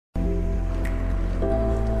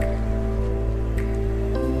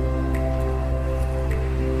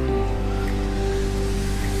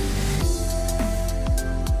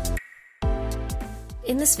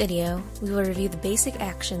In this video, we will review the basic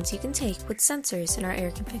actions you can take with sensors in our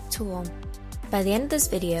airConfig tool. By the end of this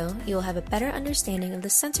video, you will have a better understanding of the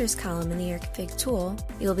sensors column in the airConfig tool,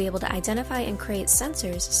 you will be able to identify and create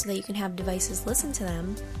sensors so that you can have devices listen to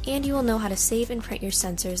them, and you will know how to save and print your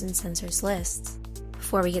sensors and sensors lists.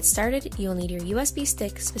 Before we get started, you will need your USB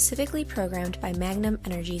stick specifically programmed by Magnum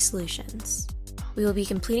Energy Solutions. We will be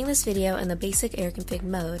completing this video in the basic airConfig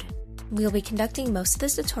mode. We will be conducting most of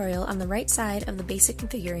this tutorial on the right side of the basic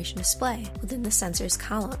configuration display within the sensors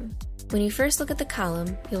column. When you first look at the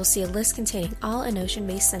column, you will see a list containing all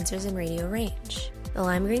EnOcean-based sensors in radio range. The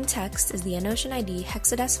lime green text is the EnOcean ID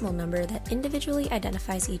hexadecimal number that individually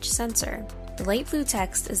identifies each sensor. The light blue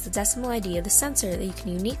text is the decimal ID of the sensor that you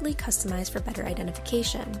can uniquely customize for better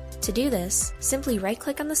identification. To do this, simply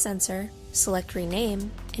right-click on the sensor, select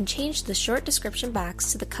Rename, and change the short description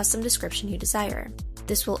box to the custom description you desire.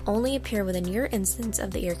 This will only appear within your instance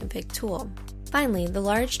of the airConfig tool. Finally, the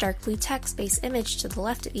large dark blue text-based image to the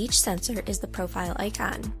left of each sensor is the profile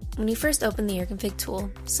icon. When you first open the airConfig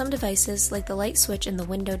tool, some devices, like the light switch and the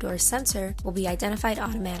window door sensor, will be identified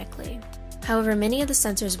automatically. However, many of the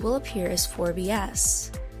sensors will appear as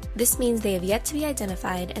 4BS. This means they have yet to be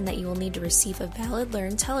identified and that you will need to receive a valid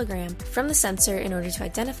LEARN telegram from the sensor in order to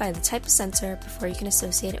identify the type of sensor before you can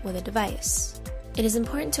associate it with a device. It is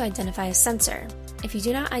important to identify a sensor. If you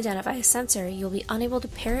do not identify a sensor, you will be unable to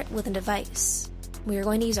pair it with a device. We are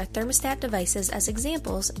going to use our thermostat devices as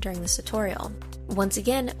examples during this tutorial. Once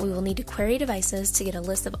again, we will need to query devices to get a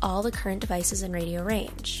list of all the current devices in radio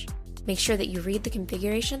range. Make sure that you read the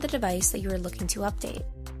configuration of the device that you are looking to update.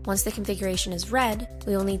 Once the configuration is read,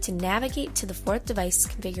 we will need to navigate to the fourth device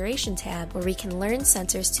configuration tab where we can learn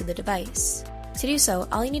sensors to the device. To do so,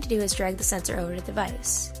 all you need to do is drag the sensor over to the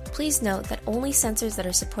device. Please note that only sensors that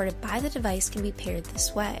are supported by the device can be paired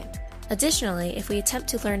this way. Additionally, if we attempt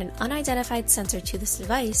to learn an unidentified sensor to this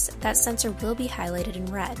device, that sensor will be highlighted in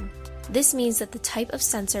red. This means that the type of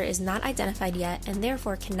sensor is not identified yet and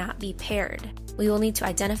therefore cannot be paired. We will need to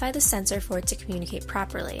identify the sensor for it to communicate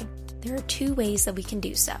properly. There are two ways that we can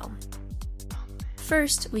do so.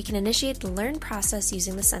 First, we can initiate the learn process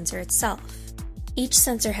using the sensor itself. Each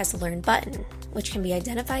sensor has a learn button, which can be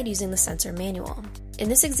identified using the sensor manual. In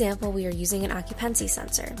this example, we are using an occupancy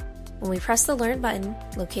sensor. When we press the learn button,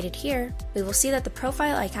 located here, we will see that the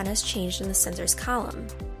profile icon has changed in the sensors column.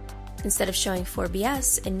 Instead of showing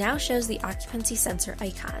 4BS, it now shows the occupancy sensor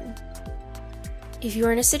icon. If you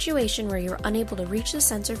are in a situation where you are unable to reach the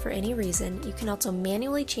sensor for any reason, you can also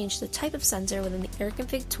manually change the type of sensor within the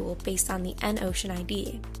airConfig tool based on the EnOcean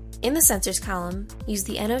ID. In the sensors column, use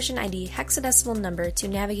the EnOcean ID hexadecimal number to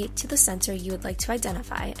navigate to the sensor you would like to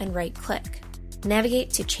identify and right-click.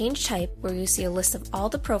 Navigate to Change Type where you see a list of all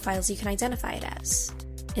the profiles you can identify it as.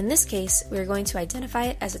 In this case, we are going to identify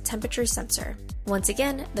it as a temperature sensor. Once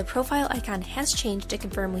again, the profile icon has changed to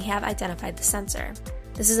confirm we have identified the sensor.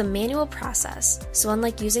 This is a manual process, so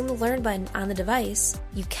unlike using the Learn button on the device,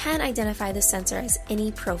 you can identify the sensor as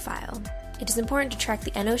any profile. It is important to track the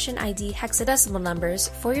EnOcean ID hexadecimal numbers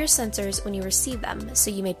for your sensors when you receive them, so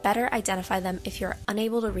you may better identify them if you are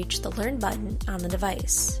unable to reach the Learn button on the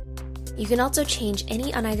device. You can also change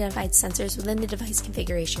any unidentified sensors within the device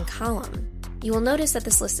configuration column. You will notice that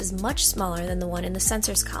this list is much smaller than the one in the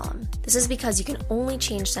sensors column. This is because you can only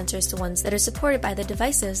change sensors to ones that are supported by the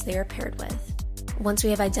devices they are paired with. Once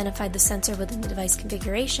we have identified the sensor within the device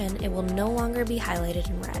configuration, it will no longer be highlighted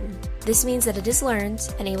in red. This means that it is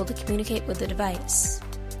learned and able to communicate with the device.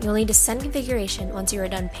 You'll need to send configuration once you are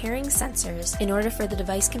done pairing sensors in order for the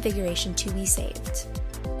device configuration to be saved.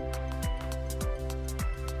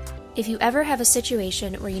 If you ever have a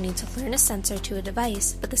situation where you need to learn a sensor to a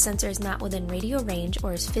device, but the sensor is not within radio range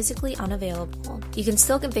or is physically unavailable, you can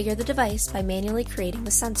still configure the device by manually creating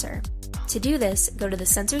the sensor. To do this, go to the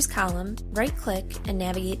Sensors column, right-click, and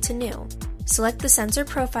navigate to New. Select the sensor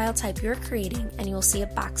profile type you are creating, and you will see a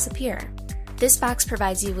box appear. This box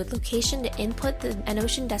provides you with location to input the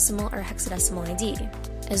EnOcean decimal or hexadecimal ID.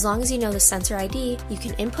 As long as you know the sensor ID, you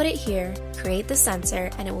can input it here, create the sensor,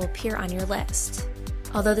 and it will appear on your list.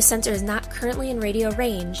 Although the sensor is not currently in radio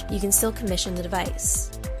range, you can still commission the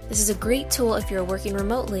device. This is a great tool if you are working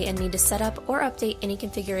remotely and need to set up or update any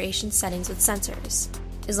configuration settings with sensors.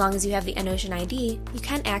 As long as you have the EnOcean ID, you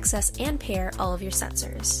can access and pair all of your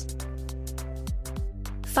sensors.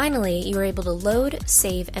 Finally, you are able to load,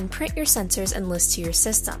 save, and print your sensors and lists to your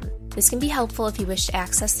system. This can be helpful if you wish to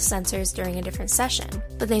access the sensors during a different session,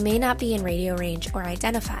 but they may not be in radio range or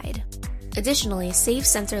identified. Additionally, saved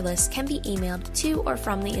sensor lists can be emailed to or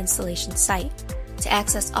from the installation site. To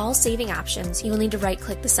access all saving options, you will need to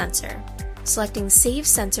right-click the sensor. Selecting Save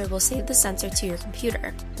Sensor will save the sensor to your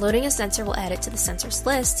computer. Loading a sensor will add it to the sensors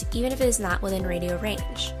list even if it is not within radio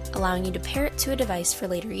range, allowing you to pair it to a device for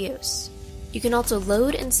later use. You can also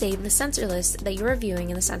load and save the sensor list that you are viewing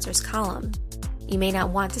in the sensors column. You may not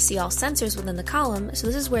want to see all sensors within the column, so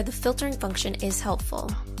this is where the filtering function is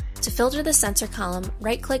helpful. To filter the sensor column,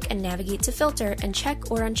 right-click and navigate to Filter and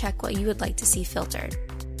check or uncheck what you would like to see filtered.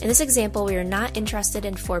 In this example, we are not interested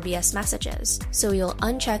in 4BS messages, so we will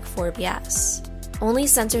uncheck 4BS. Only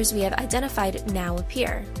sensors we have identified now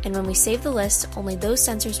appear, and when we save the list, only those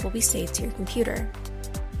sensors will be saved to your computer.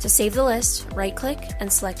 To save the list, right-click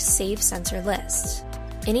and select Save Sensor List.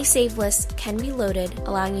 Any saved list can be loaded,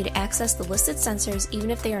 allowing you to access the listed sensors even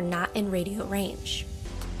if they are not in radio range.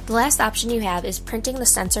 The last option you have is printing the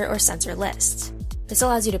sensor or sensor list. This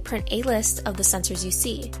allows you to print a list of the sensors you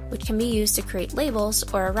see, which can be used to create labels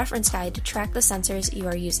or a reference guide to track the sensors you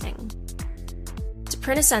are using. To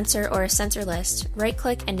print a sensor or a sensor list,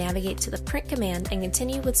 right-click and navigate to the Print command and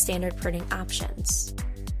continue with standard printing options.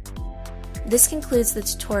 This concludes the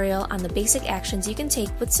tutorial on the basic actions you can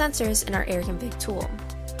take with sensors in our airConfig tool.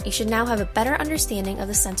 You should now have a better understanding of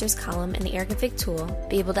the sensors column in the airConfig tool,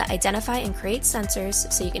 be able to identify and create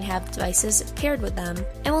sensors so you can have devices paired with them,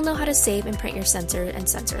 and will know how to save and print your sensor and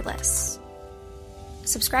sensor lists.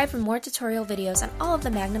 Subscribe for more tutorial videos on all of the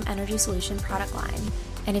Magnum Energy Solution product line.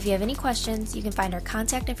 And if you have any questions, you can find our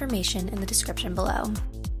contact information in the description below.